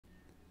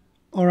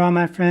Alright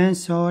my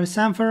friends, so it's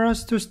time for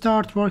us to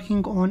start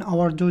working on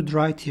our dude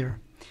right here.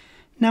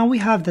 Now we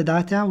have the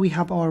data, we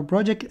have our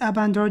project app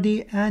and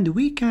ready, and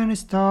we can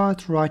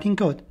start writing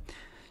code.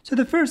 So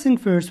the first thing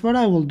first, what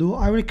I will do,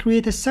 I will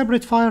create a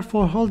separate file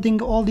for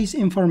holding all these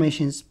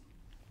informations.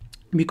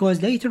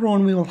 Because later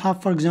on we will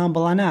have, for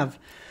example, a nav.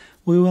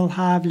 We will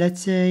have,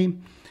 let's say,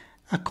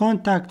 a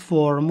contact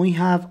form. We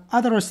have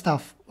other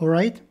stuff,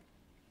 alright?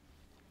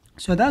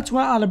 So that's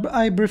why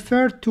I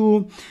prefer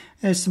to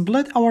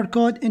split our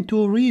code into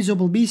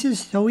reusable pieces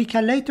so we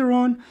can later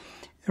on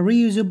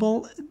reuse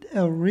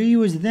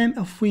them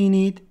if we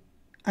need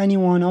any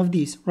one of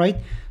these, right?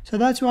 So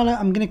that's why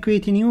I'm going to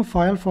create a new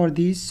file for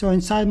these. So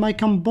inside my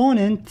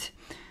component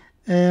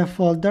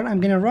folder,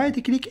 I'm going to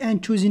right click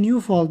and choose a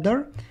new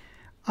folder.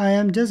 I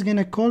am just going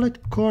to call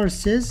it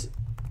courses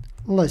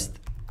list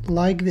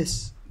like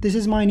this. This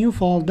is my new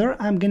folder.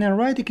 I'm going to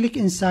right click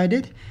inside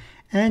it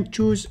and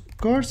choose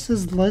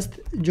courses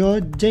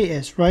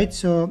list.js, right?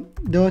 So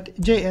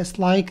 .js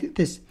like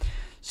this.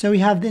 So we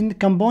have in the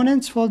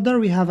components folder,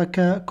 we have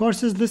a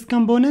courses list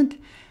component,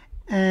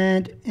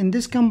 and in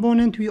this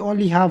component we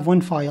only have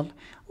one file.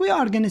 We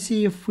are going to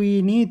see if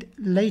we need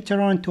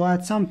later on to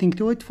add something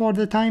to it. For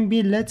the time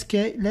being, let's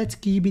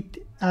keep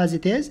it as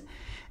it is.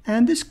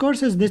 And this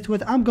courses list,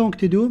 what I'm going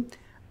to do,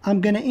 I'm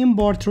going to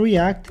import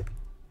React,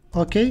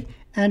 okay,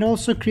 and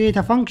also create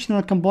a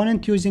functional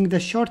component using the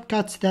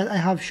shortcuts that I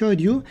have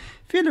showed you.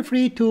 Feel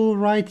free to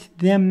write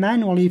them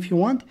manually if you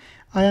want.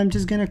 I am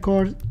just gonna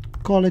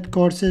call it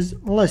courses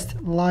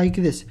list like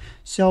this.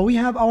 So we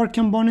have our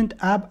component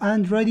app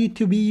and ready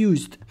to be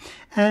used.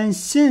 And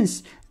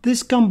since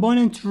this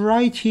component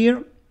right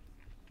here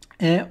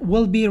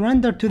will be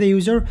rendered to the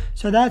user,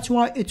 so that's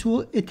why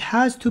it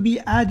has to be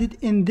added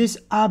in this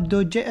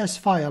app.js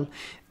file,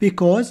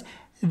 because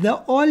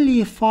the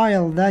only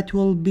file that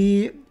will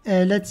be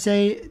let's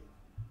say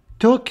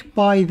took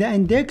by the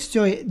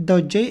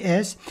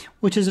index.js,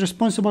 which is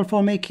responsible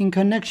for making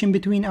connection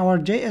between our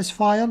JS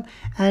file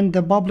and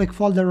the public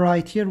folder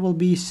right here, will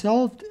be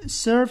served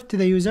to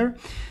the user.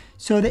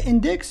 So the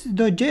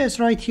index.js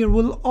right here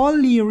will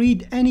only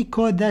read any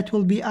code that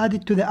will be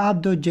added to the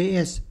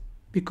app.js,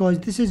 because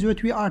this is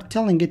what we are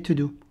telling it to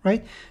do,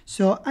 right?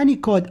 So any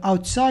code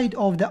outside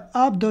of the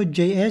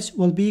app.js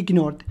will be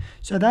ignored.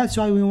 So that's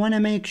why we want to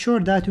make sure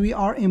that we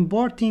are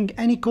importing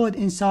any code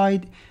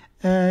inside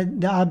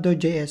the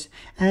app.js.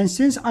 And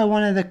since I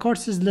wanted the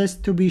courses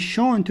list to be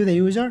shown to the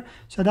user,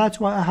 so that's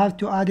why I have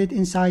to add it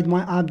inside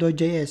my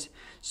app.js.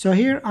 So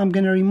here I'm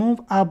going to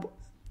remove app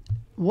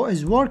what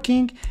is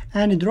working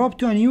and drop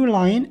to a new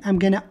line. I'm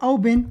going to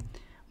open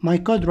my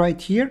code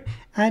right here,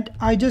 and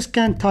I just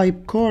can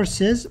type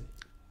courses.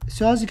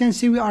 So as you can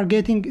see, we are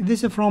getting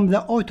this from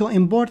the auto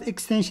import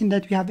extension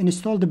that we have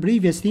installed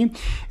previously.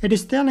 It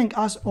is telling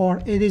us,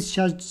 or it is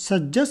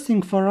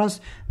suggesting for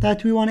us,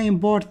 that we want to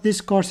import this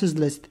courses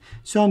list.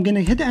 So I'm going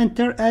to hit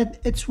enter, and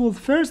it will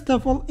first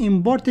of all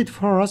import it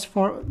for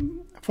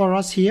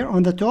us here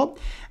on the top,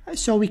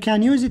 so we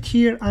can use it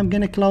here. I'm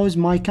going to close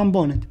my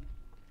component.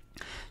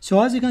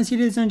 So as you can see,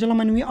 ladies and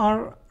gentlemen, we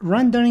are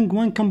rendering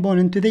one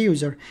component to the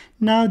user.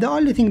 Now the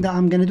only thing that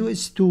I'm going to do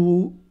is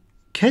to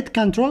hit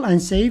Control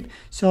and save.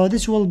 So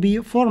this will be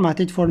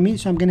formatted for me,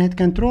 so I'm gonna hit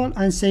Control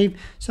and save.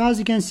 So as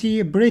you can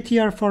see,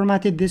 Prettier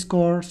formatted this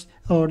course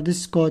or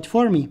this code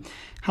for me.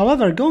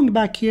 However, going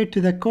back here to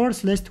the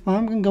course list, what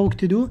I'm going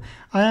to do,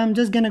 I am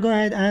just gonna go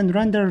ahead and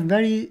render a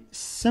very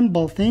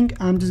simple thing.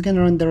 I'm just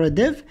gonna render a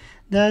div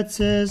that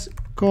says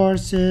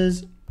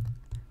courses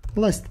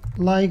list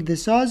like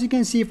this. So as you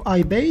can see, if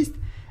I paste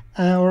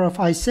or if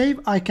I save,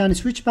 I can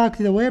switch back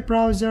to the web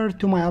browser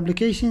to my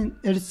application.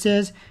 It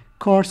says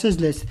courses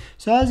list.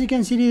 So as you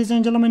can see, ladies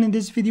and gentlemen, in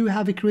this video we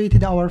have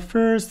created our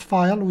first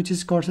file, which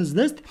is courses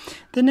list.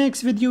 The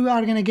next video we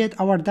are going to get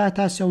our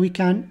data so we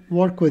can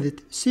work with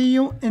it. See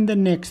you in the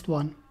next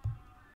one.